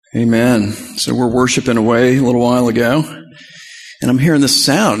Amen. So we're worshiping away a little while ago, and I'm hearing this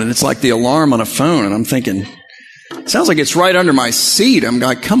sound, and it's like the alarm on a phone, and I'm thinking, it sounds like it's right under my seat. I'm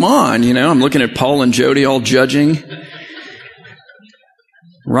like, come on, I'm looking at Paul and Jody all judging.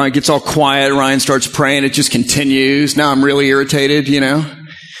 Ryan gets all quiet. Ryan starts praying. It just continues. Now I'm really irritated,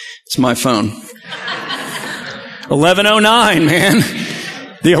 It's my phone. 11:09, man.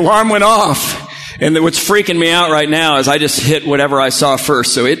 The alarm went off. And what's freaking me out right now is I just hit whatever I saw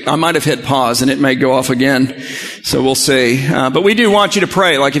first. So I might have hit pause and it may go off again. So we'll see. But we do want you to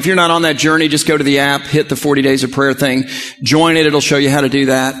pray. Like if you're not on that journey, just go to the app, hit the 40 Days of Prayer thing, join it. It'll show you how to do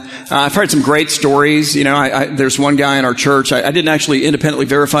that. I've heard some great stories. There's one guy in our church. I didn't actually independently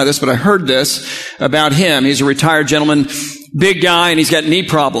verify this, but I heard this about him. He's a retired gentleman, big guy, and he's got knee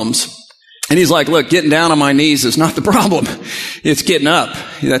problems. And he's like, look, getting down on my knees is not the problem. It's getting up.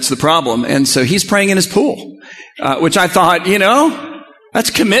 That's the problem. And so he's praying in his pool, which I thought, that's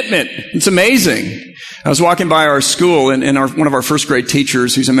commitment. It's amazing. I was walking by our school and one of our first grade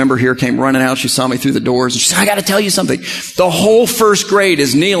teachers, who's a member here, came running out. She saw me through the doors and she said, I got to tell you something. The whole first grade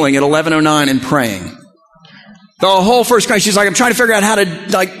is kneeling at 11:09 and praying. The whole first grade. She's like, I'm trying to figure out how to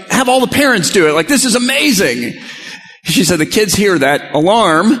have all the parents do it. Like, this is amazing. She said the kids hear that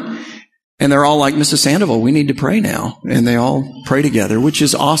alarm and they're all like, Mrs. Sandoval, we need to pray now. And they all pray together, which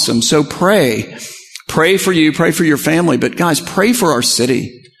is awesome. So pray. Pray for you, pray for your family. But guys, pray for our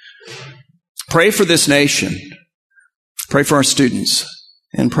city. Pray for this nation. Pray for our students.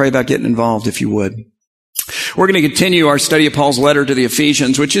 And pray about getting involved if you would. We're going to continue our study of Paul's letter to the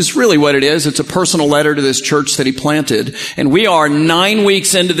Ephesians, which is really what it is. It's a personal letter to this church that he planted. And we are 9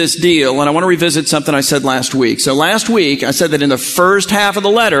 weeks into this deal. And I want to revisit something I said last week. So last week, I said that in the first half of the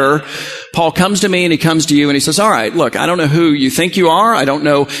letter, Paul comes to me and he comes to you and he says, all right, look, I don't know who you think you are. I don't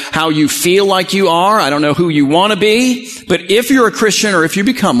know how you feel like you are. I don't know who you want to be. But if you're a Christian or if you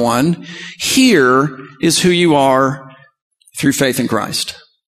become one, here is who you are through faith in Christ.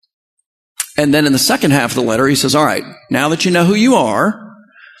 And then in the second half of the letter, he says, all right, now that you know who you are,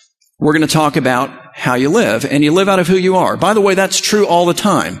 we're going to talk about how you live. And you live out of who you are. By the way, that's true all the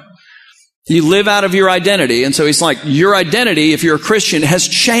time. You live out of your identity. And so he's like, your identity, if you're a Christian, has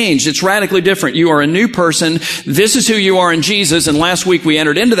changed. It's radically different. You are a new person. This is who you are in Jesus. And last week we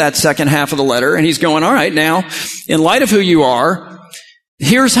entered into that second half of the letter. And he's going, all right, now, in light of who you are,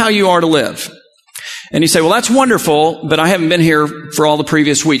 here's how you are to live. And you say, well, that's wonderful, but I haven't been here for all the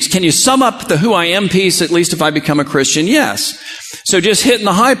previous weeks. Can you sum up the who I am piece, at least if I become a Christian? Yes. So just hitting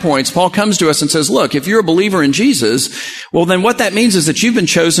the high points, Paul comes to us and says, look, if you're a believer in Jesus, well, then what that means is that you've been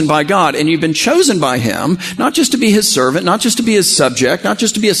chosen by God, and you've been chosen by him, not just to be his servant, not just to be his subject, not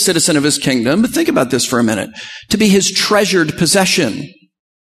just to be a citizen of his kingdom, but think about this for a minute, to be his treasured possession.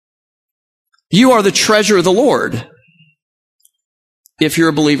 You are the treasure of the Lord if you're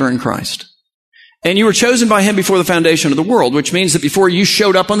a believer in Christ. And you were chosen by him before the foundation of the world, which means that before you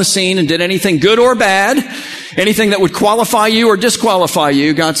showed up on the scene and did anything good or bad, anything that would qualify you or disqualify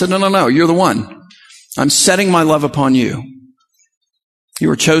you, God said, no, you're the one. I'm setting my love upon you. You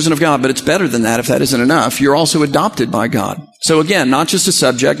were chosen of God, but it's better than that if that isn't enough. You're also adopted by God. So again, not just a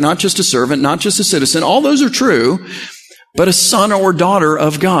subject, not just a servant, not just a citizen. All those are true. But a son or daughter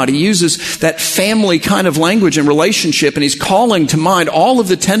of God. He uses that family kind of language and relationship, and he's calling to mind all of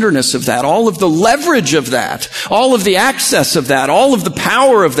the tenderness of that, all of the leverage of that, all of the access of that, all of the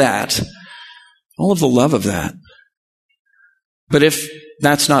power of that, all of the love of that. But if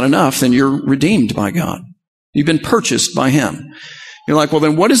that's not enough, then you're redeemed by God. You've been purchased by him. You're like, well,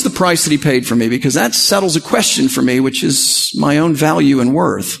 then what is the price that he paid for me? Because that settles a question for me, which is my own value and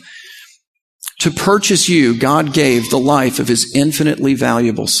worth. To purchase you, God gave the life of his infinitely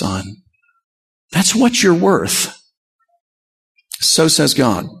valuable son. That's what you're worth. So says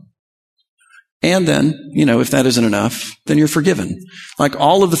God. And then, if that isn't enough, then you're forgiven. Like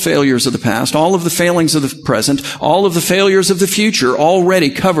all of the failures of the past, all of the failings of the present, all of the failures of the future, already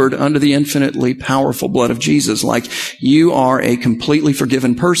covered under the infinitely powerful blood of Jesus. Like you are a completely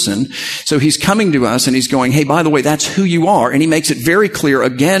forgiven person. So he's coming to us and he's going, hey, by the way, that's who you are. And he makes it very clear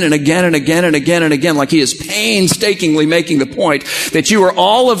again and again and again and again and again, like he is painstakingly making the point that you are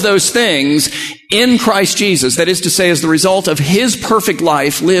all of those things in Christ Jesus. That is to say, as the result of his perfect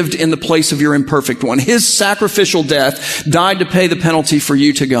life lived in the place of your imperfect one. His sacrificial death died to pay the penalty for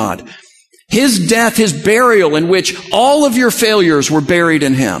you to God. His death, his burial, in which all of your failures were buried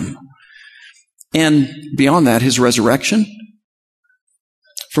in him. And beyond that, his resurrection,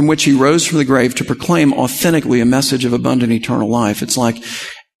 from which he rose from the grave to proclaim authentically a message of abundant eternal life. It's like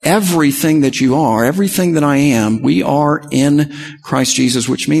everything that you are, everything that I am, we are in Christ Jesus,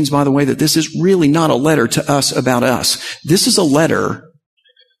 which means, by the way, that this is really not a letter to us about us. This is a letter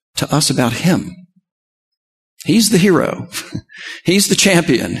to us about him. He's the hero. He's the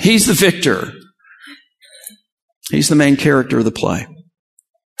champion. He's the victor. He's the main character of the play.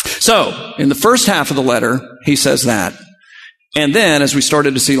 So, in the first half of the letter, he says that. And then, as we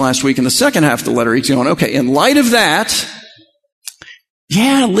started to see last week, in the second half of the letter, he's going, okay, in light of that,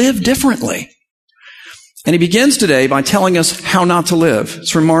 live differently. And he begins today by telling us how not to live.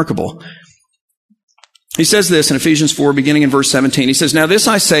 It's remarkable. He says this in Ephesians 4, beginning in verse 17. He says, now this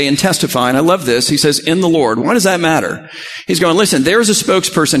I say and testify, and I love this. He says, in the Lord. Why does that matter? He's going, listen, there's a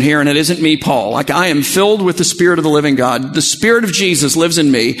spokesperson here, and it isn't me, Paul. Like, I am filled with the Spirit of the living God. The Spirit of Jesus lives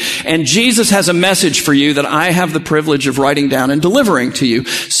in me, and Jesus has a message for you that I have the privilege of writing down and delivering to you.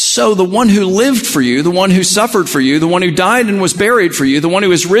 So the one who lived for you, the one who suffered for you, the one who died and was buried for you, the one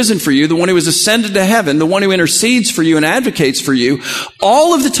who is risen for you, the one who is ascended to heaven, the one who intercedes for you and advocates for you,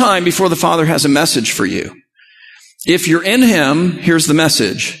 all of the time before the Father has a message for you. If you're in him, here's the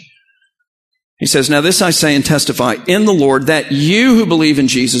message. He says, now this I say and testify in the Lord that you who believe in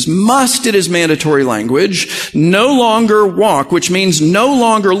Jesus must, it is mandatory language, no longer walk, which means no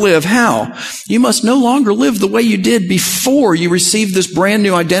longer live. How? You must no longer live the way you did before you received this brand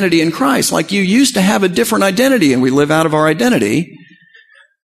new identity in Christ. Like, you used to have a different identity, and we live out of our identity.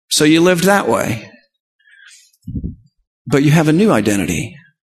 So you lived that way. But you have a new identity.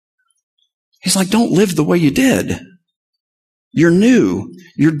 He's like, don't live the way you did. You're new.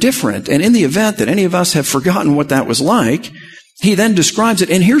 You're different. And in the event that any of us have forgotten what that was like, he then describes it.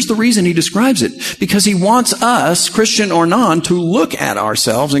 And here's the reason he describes it. Because he wants us, Christian or non, to look at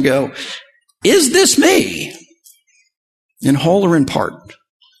ourselves and go, is this me? In whole or in part?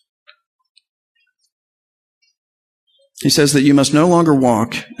 He says that you must no longer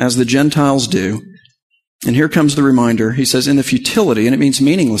walk as the Gentiles do. And here comes the reminder. He says, in the futility, and it means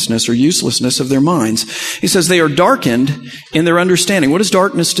meaninglessness or uselessness of their minds. He says they are darkened in their understanding. What does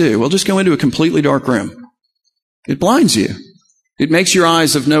darkness do? Well, just go into a completely dark room. It blinds you. It makes your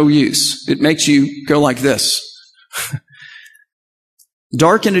eyes of no use. It makes you go like this.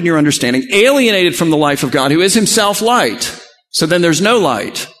 Darkened in your understanding, alienated from the life of God, who is himself light. So then there's no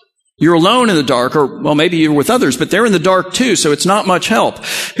light. You're alone in the dark, or, well, maybe you're with others, but they're in the dark too, so it's not much help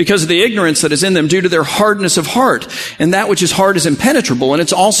because of the ignorance that is in them due to their hardness of heart. And that which is hard is impenetrable, and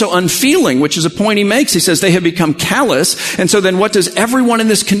it's also unfeeling, which is a point he makes. He says they have become callous. And so then what does everyone in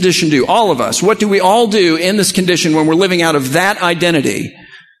this condition do? All of us. What do we all do in this condition when we're living out of that identity?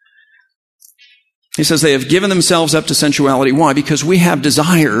 He says they have given themselves up to sensuality. Why? Because we have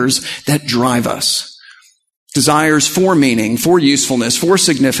desires that drive us. Desires for meaning, for usefulness, for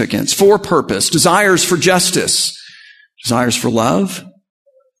significance, for purpose, desires for justice, desires for love,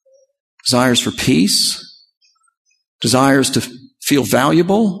 desires for peace, desires to feel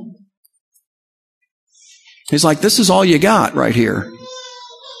valuable. He's like, this is all you got right here.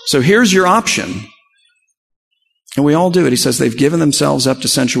 So here's your option. And we all do it. He says they've given themselves up to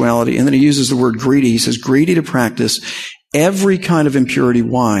sensuality. And then he uses the word greedy. He says greedy to practice every kind of impurity.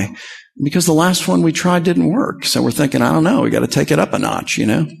 Why? Because the last one we tried didn't work. So we're thinking, I don't know, we got to take it up a notch,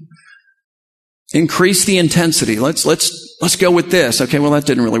 Increase the intensity. Let's go with this. Okay, well, that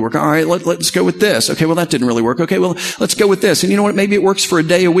didn't really work. All right, let's go with this. Okay, well, that didn't really work. Okay, well, let's go with this. And you know what? Maybe it works for a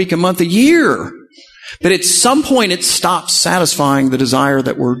day, a week, a month, a year. But at some point it stops satisfying the desire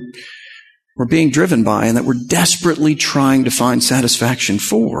that we're being driven by and that we're desperately trying to find satisfaction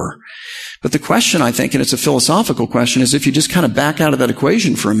for. But the question, I think, and it's a philosophical question, is if you just kind of back out of that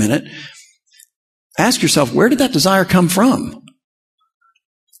equation for a minute, ask yourself, where did that desire come from?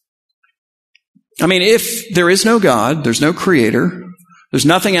 I mean, if there is no God, there's no creator, there's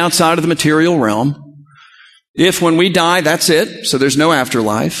nothing outside of the material realm. If when we die, that's it, so there's no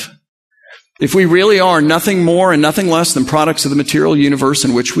afterlife. If we really are nothing more and nothing less than products of the material universe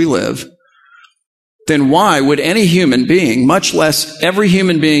in which we live, then why would any human being, much less every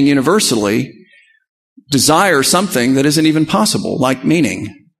human being universally, desire something that isn't even possible, like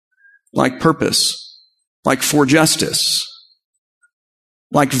meaning, like purpose, like for justice,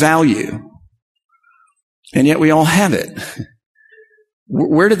 like value? And yet we all have it.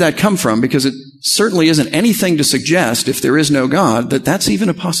 Where did that come from? Because it certainly isn't anything to suggest, if there is no God, that that's even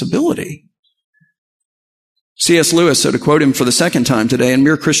a possibility. C.S. Lewis, so to quote him for the second time today in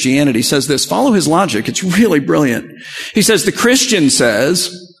Mere Christianity, says this. Follow his logic. It's really brilliant. He says, the Christian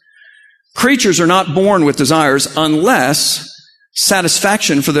says, creatures are not born with desires unless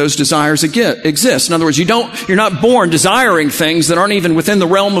satisfaction for those desires exists. In other words, you're not born desiring things that aren't even within the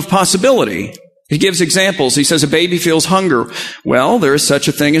realm of possibility. He gives examples. He says a baby feels hunger. Well, there is such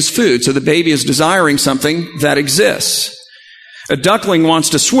a thing as food. So the baby is desiring something that exists. A duckling wants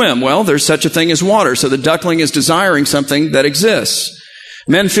to swim. Well, there's such a thing as water. So the duckling is desiring something that exists.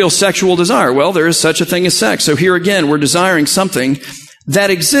 Men feel sexual desire. Well, there is such a thing as sex. So here again, we're desiring something that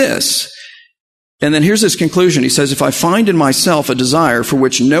exists. And then here's his conclusion. He says, if I find in myself a desire for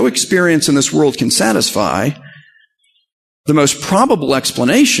which no experience in this world can satisfy, the most probable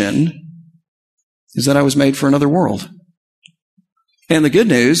explanation is that I was made for another world. And the good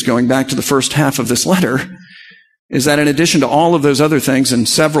news, going back to the first half of this letter, is that in addition to all of those other things and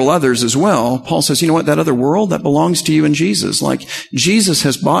several others as well, Paul says, you know what, that other world, that belongs to you in Jesus. Like Jesus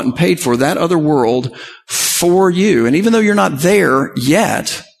has bought and paid for that other world for you. And even though you're not there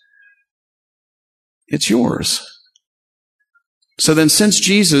yet, it's yours. So then, since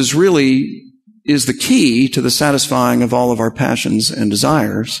Jesus really is the key to the satisfying of all of our passions and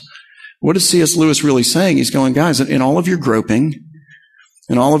desires, what is C.S. Lewis really saying? He's going, guys, in all of your groping,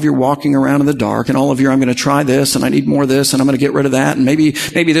 and all of your walking around in the dark, and all of your, I'm going to try this, and I need more of this, and I'm going to get rid of that, and maybe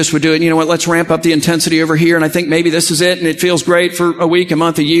this would do it. You know what? Let's ramp up the intensity over here, and I think maybe this is it, and it feels great for a week, a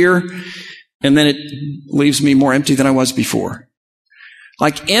month, a year, and then it leaves me more empty than I was before.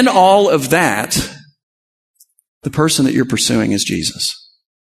 Like in all of that, the person that you're pursuing is Jesus.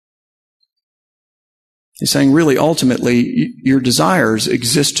 He's saying, really, ultimately, your desires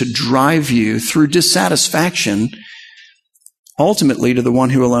exist to drive you through dissatisfaction ultimately to the one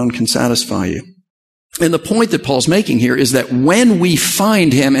who alone can satisfy you. And the point that Paul's making here is that when we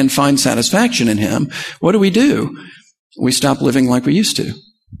find him and find satisfaction in him, what do? We stop living like we used to.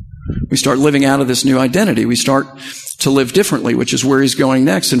 We start living out of this new identity. We start to live differently, which is where he's going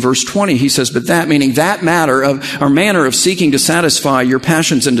next. In verse 20, he says, but that, meaning that manner of seeking to satisfy your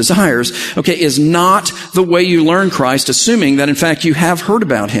passions and desires, is not the way you learn Christ, assuming that in fact you have heard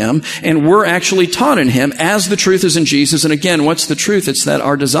about him and were actually taught in him as the truth is in Jesus. And again, what's the truth? It's that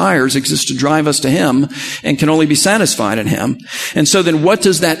our desires exist to drive us to him and can only be satisfied in him. And so then what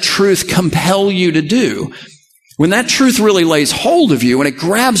does that truth compel you to do? When that truth really lays hold of you, when it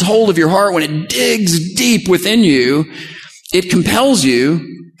grabs hold of your heart, when it digs deep within you, it compels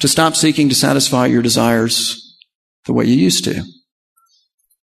you to stop seeking to satisfy your desires the way you used to.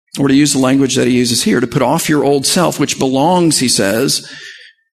 Or to use the language that he uses here, to put off your old self, which belongs, he says,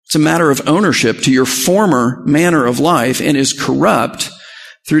 it's a matter of ownership to your former manner of life and is corrupt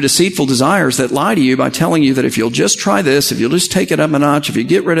through deceitful desires that lie to you by telling you that if you'll just try this, if you'll just take it up a notch, if you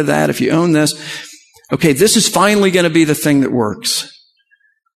get rid of that, if you own this, this is finally going to be the thing that works.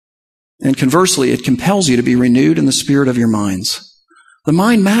 And conversely, it compels you to be renewed in the spirit of your minds. The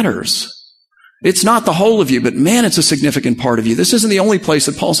mind matters. It's not the whole of you, but man, it's a significant part of you. This isn't the only place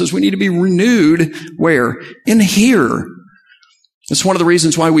that Paul says we need to be renewed. Where? In here. It's one of the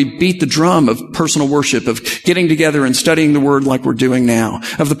reasons why we beat the drum of personal worship, of getting together and studying the Word like we're doing now,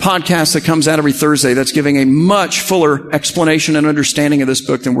 of the podcast that comes out every Thursday that's giving a much fuller explanation and understanding of this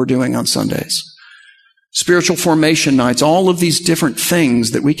book than we're doing on Sundays. Spiritual formation nights, all of these different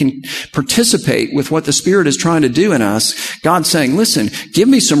things that we can participate with what the Spirit is trying to do in us. God's saying, listen, give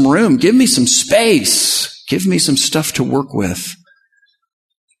me some room, give me some space, give me some stuff to work with.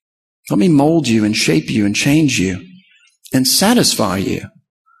 Let me mold you and shape you and change you and satisfy you.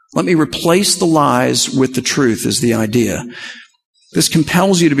 Let me replace the lies with the truth is the idea. This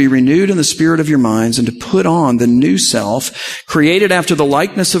compels you to be renewed in the spirit of your minds and to put on the new self, created after the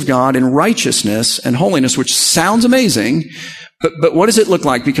likeness of God in righteousness and holiness, which sounds amazing, but what does it look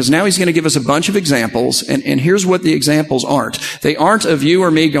like? Because now he's going to give us a bunch of examples, and here's what the examples aren't. They aren't of you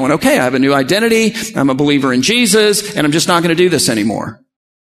or me going, okay, I have a new identity, I'm a believer in Jesus, and I'm just not going to do this anymore.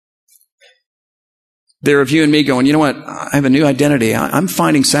 They're of you and me going, you know what, I have a new identity, I'm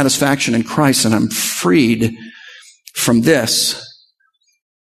finding satisfaction in Christ, and I'm freed from this.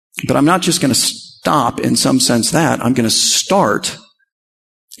 But I'm not just going to stop in some sense that. I'm going to start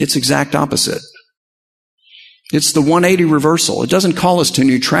its exact opposite. It's the 180 reversal. It doesn't call us to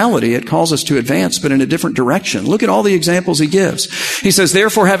neutrality. It calls us to advance, but in a different direction. Look at all the examples he gives. He says,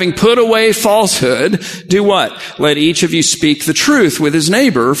 therefore, having put away falsehood, do what? Let each of you speak the truth with his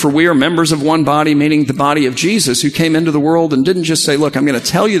neighbor, for we are members of one body, meaning the body of Jesus, who came into the world and didn't just say, look, I'm going to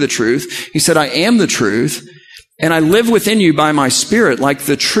tell you the truth. He said, I am the truth. And I live within you by my Spirit, like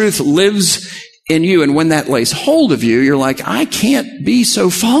the truth lives in you. And when that lays hold of you, you're like, I can't be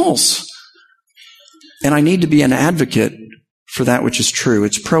so false. And I need to be an advocate for that which is true.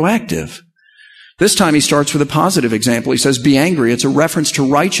 It's proactive. This time he starts with a positive example. He says, be angry. It's a reference to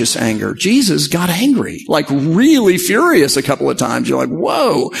righteous anger. Jesus got angry, like really furious a couple of times. You're like,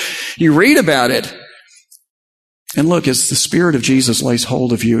 whoa. You read about it. And look, as the Spirit of Jesus lays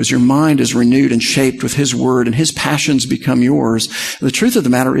hold of you, as your mind is renewed and shaped with his word and his passions become yours, the truth of the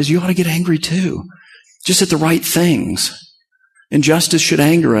matter is you ought to get angry too, just at the right things. Injustice should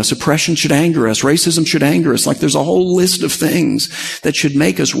anger us. Oppression should anger us. Racism should anger us. Like there's a whole list of things that should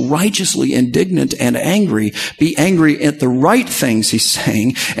make us righteously indignant and angry. Be angry at the right things, he's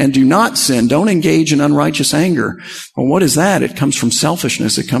saying, and do not sin. Don't engage in unrighteous anger. Well, what is that? It comes from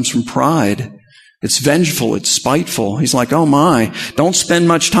selfishness. It comes from pride. It's vengeful. It's spiteful. He's like, oh my, don't spend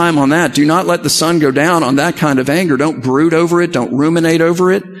much time on that. Do not let the sun go down on that kind of anger. Don't brood over it. Don't ruminate over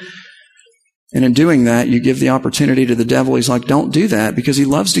it. And in doing that, you give the opportunity to the devil. He's like, don't do that, because he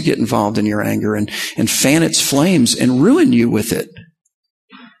loves to get involved in your anger and fan its flames and ruin you with it.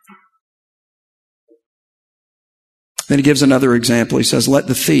 Then he gives another example. He says, let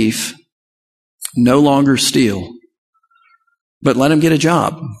the thief no longer steal, but let him get a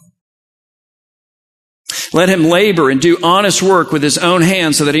job. Let him labor and do honest work with his own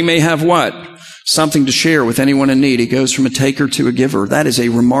hands so that he may have what? Something to share with anyone in need. He goes from a taker to a giver. That is a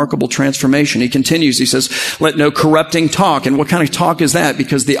remarkable transformation. He continues. He says, let no corrupting talk. And what kind of talk is that?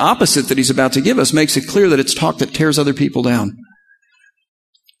 Because the opposite that he's about to give us makes it clear that it's talk that tears other people down.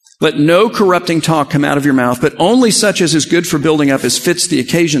 Let no corrupting talk come out of your mouth, but only such as is good for building up as fits the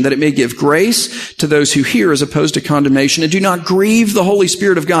occasion, that it may give grace to those who hear as opposed to condemnation. And do not grieve the Holy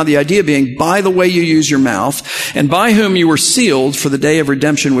Spirit of God. The idea being, by the way you use your mouth, and by whom you were sealed for the day of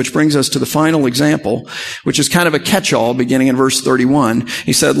redemption, which brings us to the final example, which is kind of a catch-all beginning in verse 31.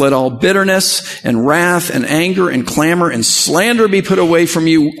 He said, let all bitterness and wrath and anger and clamor and slander be put away from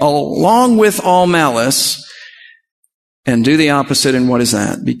you, along with all malice. And do the opposite, and what is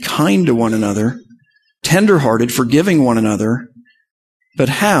that? Be kind to one another, tender-hearted, forgiving one another. But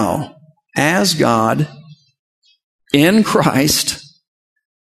how? As God, in Christ,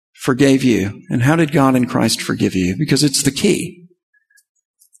 forgave you. And how did God in Christ forgive you? Because it's the key.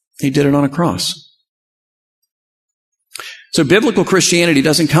 He did it on a cross. So biblical Christianity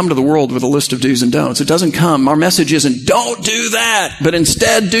doesn't come to the world with a list of do's and don'ts. It doesn't come. Our message isn't, don't do that, but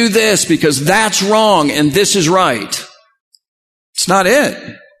instead do this, because that's wrong and this is right. It's not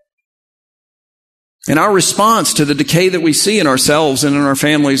it. And our response to the decay that we see in ourselves and in our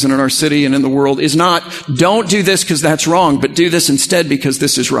families and in our city and in the world is not, don't do this because that's wrong, but do this instead because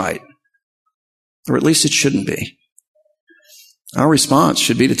this is right. Or at least it shouldn't be. Our response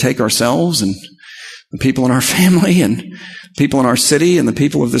should be to take ourselves and the people in our family and people in our city and the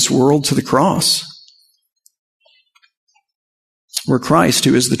people of this world to the cross, where Christ,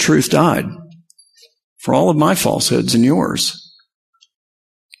 who is the truth, died for all of my falsehoods and yours.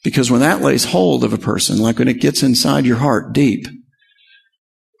 Because when that lays hold of a person, like when it gets inside your heart deep,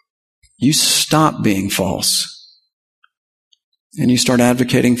 you stop being false and you start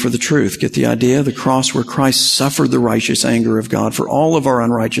advocating for the truth. Get the idea? The cross where Christ suffered the righteous anger of God for all of our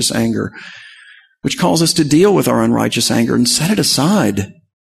unrighteous anger, which calls us to deal with our unrighteous anger and set it aside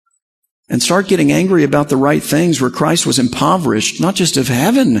and start getting angry about the right things, where Christ was impoverished, not just of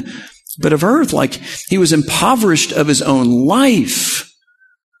heaven, but of earth. Like he was impoverished of his own life.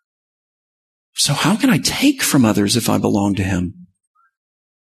 So how can I take from others if I belong to him?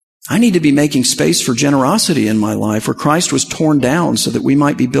 I need to be making space for generosity in my life, where Christ was torn down so that we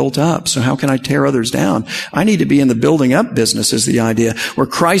might be built up. So how can I tear others down? I need to be in the building up business, is the idea, where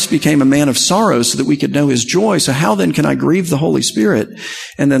Christ became a man of sorrows so that we could know his joy. So how then can I grieve the Holy Spirit?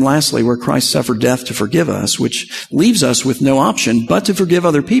 And then lastly, where Christ suffered death to forgive us, which leaves us with no option but to forgive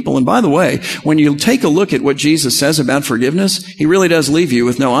other people. And by the way, when you take a look at what Jesus says about forgiveness, he really does leave you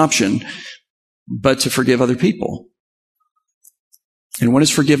with no option but to forgive other people. And when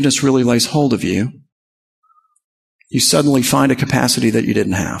his forgiveness really lays hold of you, you suddenly find a capacity that you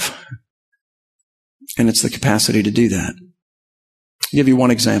didn't have. And it's the capacity to do that. I'll give you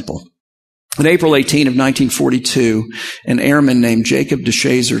one example. On April 18 of 1942, an airman named Jacob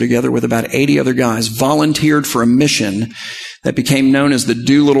DeShazer, together with about 80 other guys, volunteered for a mission that became known as the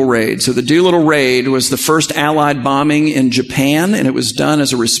Doolittle Raid. So the Doolittle Raid was the first Allied bombing in Japan, and it was done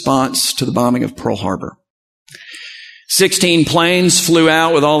as a response to the bombing of Pearl Harbor. 16 planes flew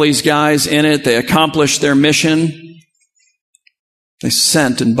out with all these guys in it. They accomplished their mission. They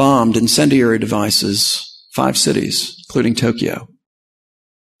sent and bombed incendiary devices, 5 cities, including Tokyo.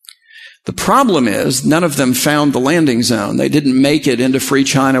 The problem is, none of them found the landing zone. They didn't make it into free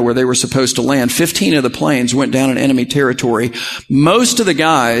China where they were supposed to land. 15 of the planes went down in enemy territory. Most of the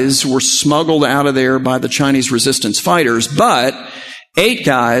guys were smuggled out of there by the Chinese resistance fighters, but 8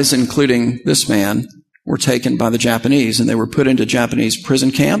 guys, including this man, were taken by the Japanese, and they were put into Japanese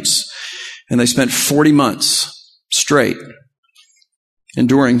prison camps, and they spent 40 months straight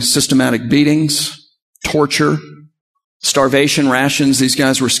enduring systematic beatings, torture, starvation rations. These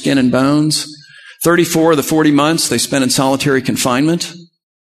guys were skin and bones. 34 of the 40 months they spent in solitary confinement.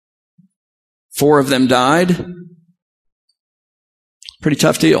 4 of them died. Pretty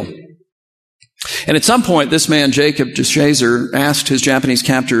tough deal. And at some point, this man, Jacob DeShazer, asked his Japanese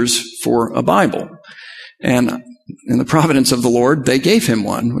captors for a Bible. And in the providence of the Lord, they gave him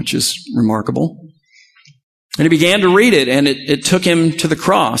one, which is remarkable. And he began to read it, and it took him to the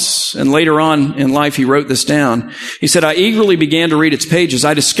cross. And later on in life, he wrote this down. He said, I eagerly began to read its pages.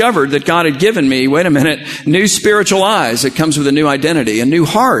 I discovered that God had given me, new spiritual eyes. It comes with a new identity, a new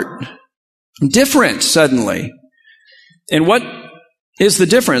heart. Different, suddenly. And what is the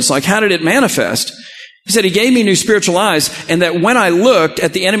difference? Like, how did it manifest? He said, he gave me new spiritual eyes, and that when I looked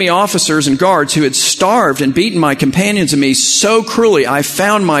at the enemy officers and guards who had starved and beaten my companions and me so cruelly, I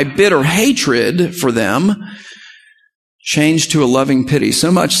found my bitter hatred for them changed to a loving pity.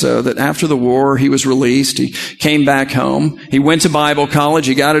 So much so that after the war, he was released. He came back home. He went to Bible college.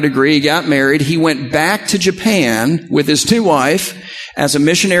 He got a degree. He got married. He went back to Japan with his new wife as a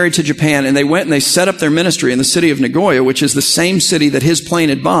missionary to Japan, and they went and they set up their ministry in the city of Nagoya, which is the same city that his plane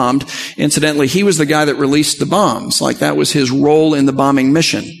had bombed. Incidentally, he was the guy that released the bombs. Like, that was his role in the bombing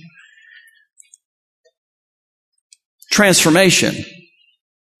mission. Transformation.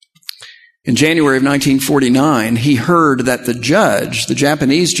 In January of 1949, he heard that the judge, the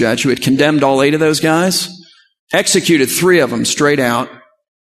Japanese judge who had condemned all 8 of those guys, executed 3 of them straight out,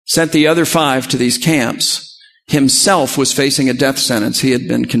 sent the other 5 to these camps, himself was facing a death sentence. He had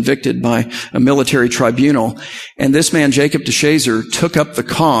been convicted by a military tribunal. And this man, Jacob DeShazer, took up the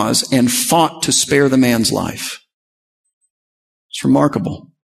cause and fought to spare the man's life. It's remarkable.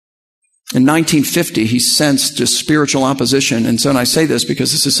 In 1950, he sensed just spiritual opposition. And so, and I say this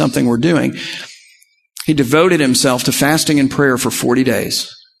because this is something we're doing, he devoted himself to fasting and prayer for 40 days.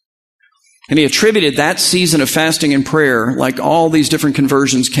 And he attributed that season of fasting and prayer, like all these different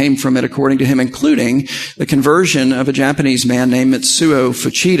conversions came from it, according to him, including the conversion of a Japanese man named Mitsuo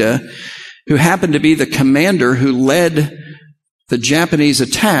Fuchida, who happened to be the commander who led the Japanese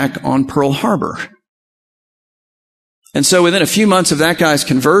attack on Pearl Harbor. And so within a few months of that guy's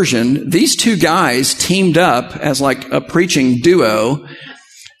conversion, these 2 guys teamed up as like a preaching duo,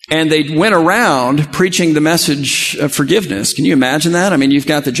 and they went around preaching the message of forgiveness. Can you imagine that? I mean, you've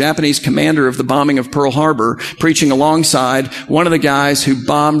got the Japanese commander of the bombing of Pearl Harbor preaching alongside one of the guys who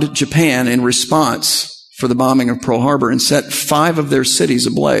bombed Japan in response for the bombing of Pearl Harbor and set 5 of their cities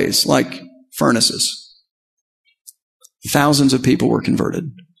ablaze like furnaces. Thousands of people were converted.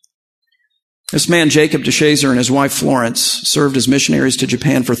 This man, Jacob DeShazer, and his wife, Florence, served as missionaries to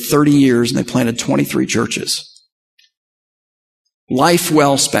Japan for 30 years, and they planted 23 churches. Life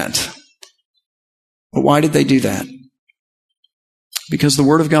well spent. But why did they do that? Because the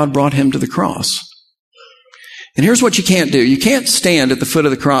Word of God brought him to the cross. And here's what you can't do. You can't stand at the foot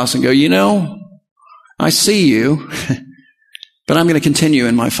of the cross and go, you know, I see you, but I'm going to continue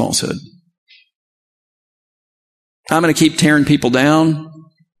in my falsehood. I'm going to keep tearing people down.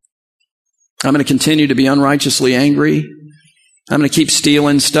 I'm going to continue to be unrighteously angry. I'm going to keep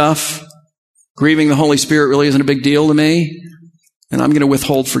stealing stuff. Grieving the Holy Spirit really isn't a big deal to me. And I'm going to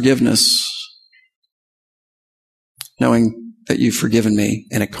withhold forgiveness, knowing that you've forgiven me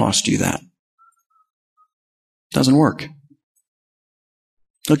and it cost you that. Doesn't work.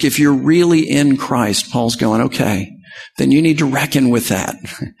 Look, if you're really in Christ, Paul's going, okay, then you need to reckon with that.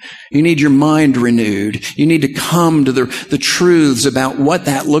 You need your mind renewed. You need to come to the truths about what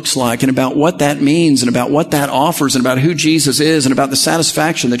that looks like and about what that means and about what that offers and about who Jesus is and about the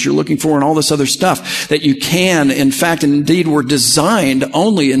satisfaction that you're looking for and all this other stuff that you can, in fact, indeed were designed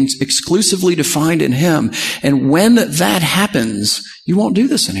only and exclusively to find in Him. And when that happens, you won't do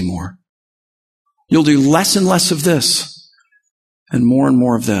this anymore. You'll do less and less of this and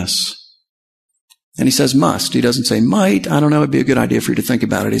more of this. And he says must. He doesn't say might. I don't know. It'd be a good idea for you to think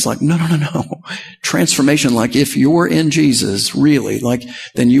about it. He's like, no. Transformation, like if you're in Jesus, really, like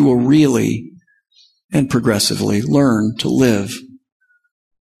then you will really and progressively learn to live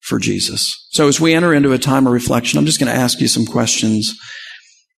for Jesus. So as we enter into a time of reflection, I'm just going to ask you some questions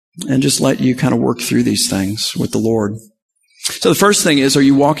and just let you kind of work through these things with the Lord. So the first thing is, are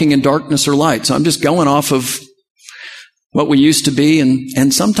you walking in darkness or light? So I'm just going off of what we used to be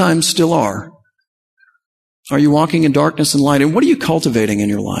and sometimes still are. Are you walking in darkness and light? And what are you cultivating in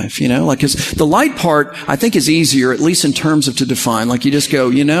your life? You know, like, 'cause the light part, I think, is easier, at least in terms of to define. Like, you just go,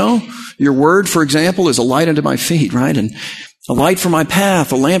 you know, your word, for example, is a light unto my feet, right? And a light for my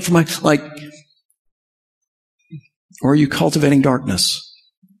path, a lamp for my, like, or are you cultivating darkness?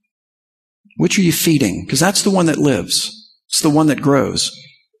 Which are you feeding? 'Cause that's the one that lives. It's the one that grows.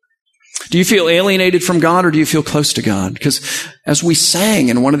 Do you feel alienated from God or do you feel close to God? Because as we sang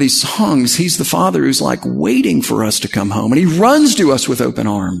in one of these songs, He's the Father who's like waiting for us to come home, and He runs to us with open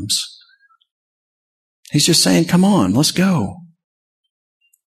arms. He's just saying, come on, let's go.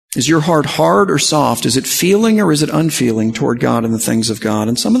 Is your heart hard or soft? Is it feeling or is it unfeeling toward God and the things of God?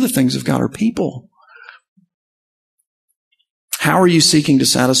 And some of the things of God are people. How are you seeking to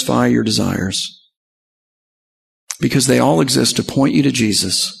satisfy your desires? Because they all exist to point you to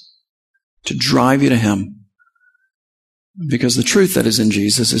Jesus, to drive you to Him. Because the truth that is in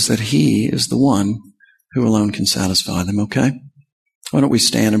Jesus is that He is the one who alone can satisfy them, okay? Why don't we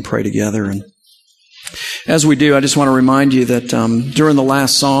stand and pray together? And as we do, I just want to remind you that during the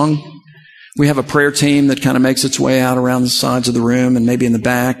last song, we have a prayer team that kind of makes its way out around the sides of the room and maybe in the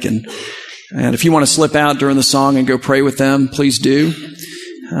back. And if you want to slip out during the song and go pray with them, please do.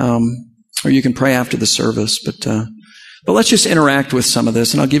 Or you can pray after the service. But let's just interact with some of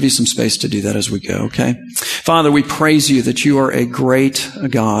this, and I'll give you some space to do that as we go, okay? Father, we praise you that you are a great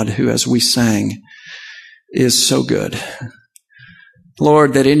God who, as we sang, is so good.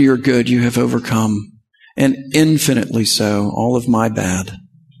 Lord, that in your good you have overcome, and infinitely so, all of my bad.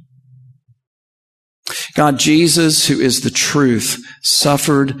 God, Jesus, who is the truth,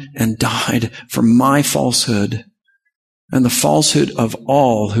 suffered and died for my falsehood and the falsehood of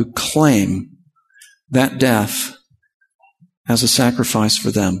all who claim that death as a sacrifice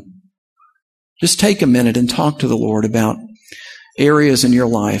for them. Just take a minute and talk to the Lord about areas in your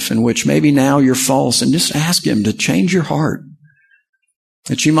life in which maybe now you're false, and just ask Him to change your heart,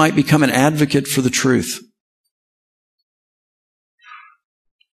 that you might become an advocate for the truth.